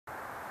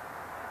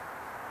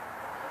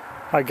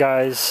Hi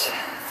guys,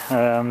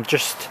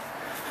 just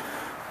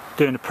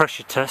doing a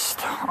pressure test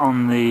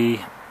on the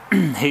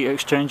heat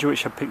exchanger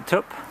which I picked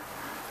up,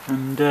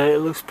 and it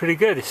looks pretty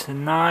good. It's a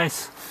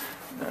nice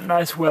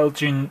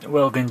welding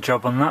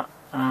job on that.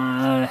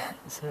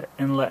 It's an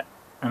inlet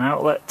and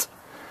outlet,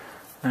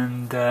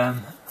 and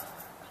yeah,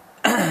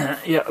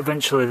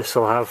 eventually this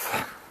will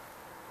have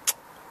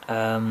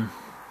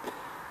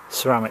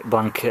ceramic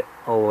blanket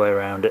all the way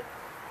around it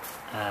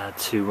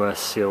to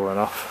seal it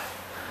off.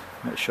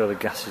 Make sure the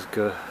gases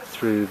go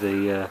through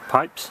the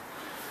pipes.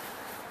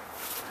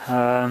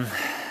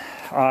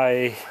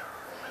 I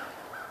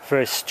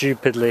very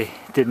stupidly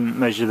didn't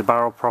measure the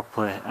barrel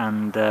properly,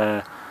 and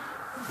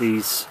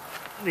these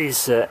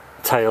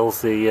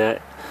tails, the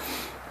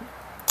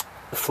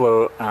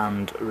flow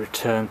and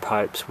return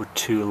pipes were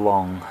too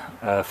long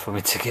for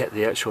me to get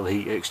the actual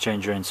heat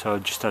exchanger in, so I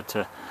just had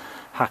to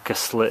hack a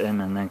slit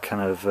in and then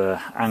kind of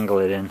angle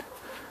it in.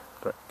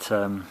 But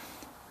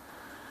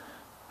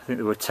I think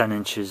they were 10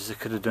 inches. They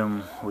could have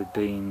done with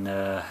being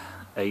 8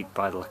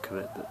 by the look of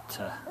it, but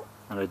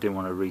and I didn't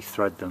want to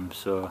rethread them,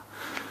 so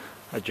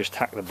I just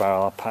hacked the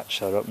barrel. I patched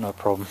that up, no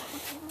problem.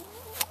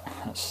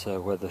 That's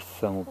where the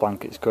thermal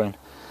blanket's going.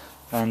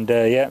 And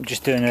yeah, I'm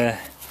just doing a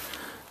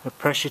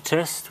pressure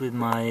test with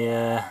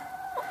my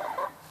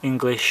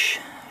English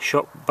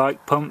shop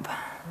bike pump.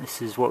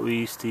 This is what we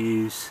used to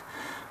use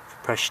for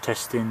pressure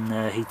testing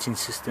heating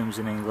systems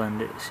in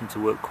England. It seemed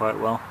to work quite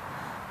well.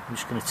 I'm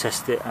just going to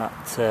test it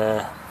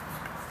at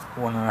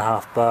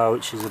 1.5 bar,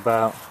 which is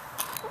about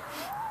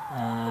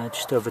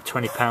just over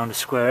 £20 a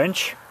square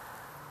inch.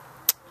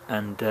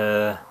 And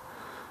yeah,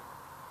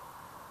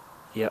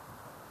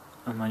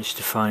 I managed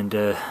to find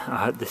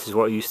this is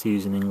what I used to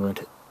use in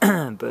England,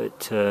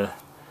 but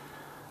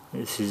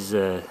this is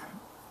a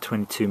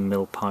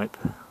 22mm pipe.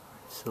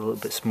 It's a little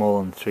bit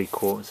smaller than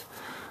 3/4,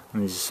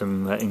 and these are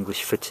some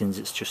English fittings.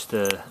 It's just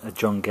a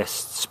John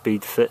Guest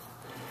speed fit.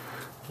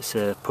 It's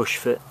a push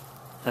fit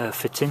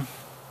fitting.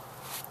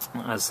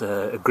 It has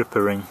a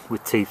gripper ring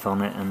with teeth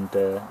on it and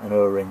an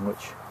O-ring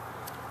which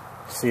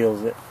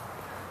seals it.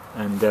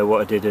 And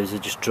what I did is I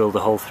just drilled a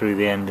hole through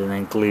the end and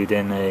then glued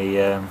in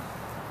a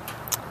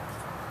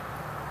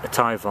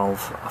tie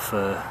valve off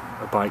a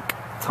bike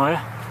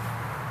tyre,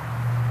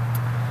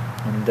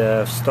 and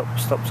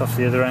stopped off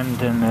the other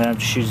end, and I'm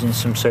just using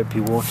some soapy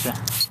water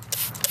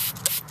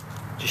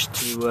just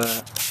to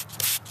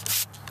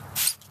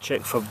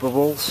check for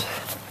bubbles,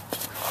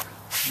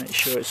 make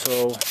sure it's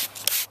all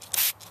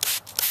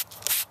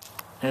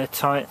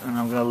airtight, and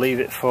I'm going to leave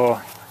it for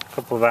a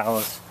couple of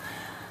hours.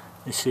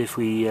 Let's see if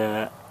we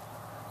yeah,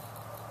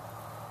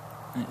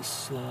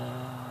 let's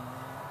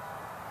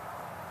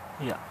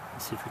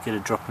see if we get a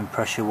drop in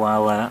pressure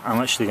while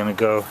I'm actually going to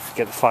go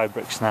get the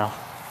Fibrix now.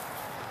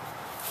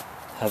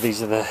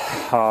 These are the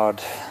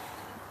hard,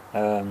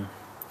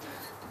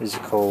 these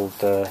are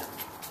called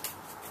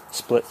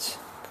splits,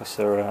 because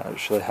they're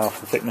actually half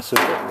the thickness of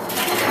it.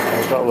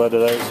 I've got a load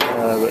of those,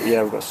 but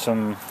yeah, we've got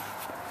some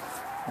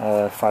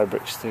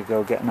Fibrix to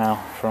go get now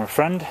from a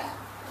friend.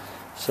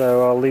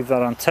 So I'll leave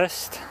that on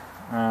test,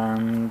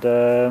 and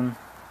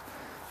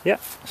yeah,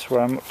 that's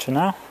where I'm up to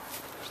now.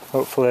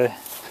 Hopefully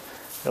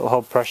it'll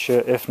hold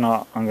pressure. If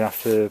not, I'm going to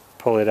have to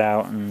pull it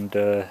out and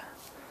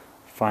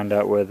find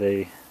out where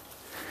the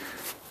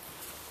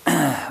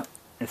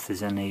if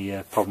there's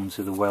any problems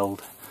with the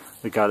weld.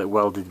 The guy that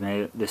welded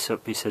me this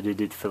up, he said he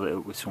did fill it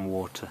up with some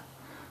water,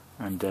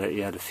 and he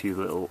had a few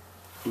little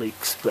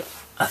leaks, but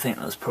I think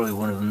that's probably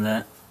one of them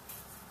there.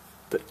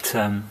 But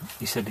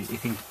he said he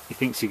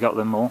thinks he got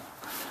them all,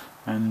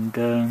 and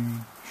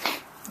I'm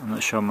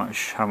not sure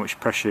how much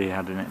pressure he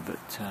had in it, but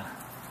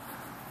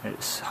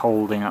it's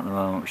holding at the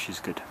moment, which is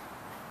good.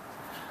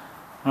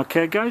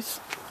 Okay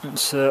guys,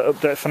 that's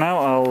update for now.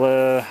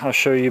 I'll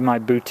show you my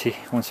booty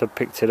once I've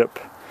picked it up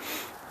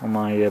on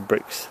my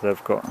bricks that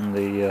I've got on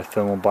the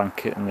thermal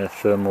blanket and the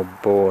thermal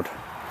board.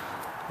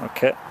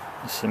 Okay,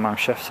 this is Man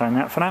Chef signing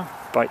out for now.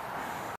 Bye.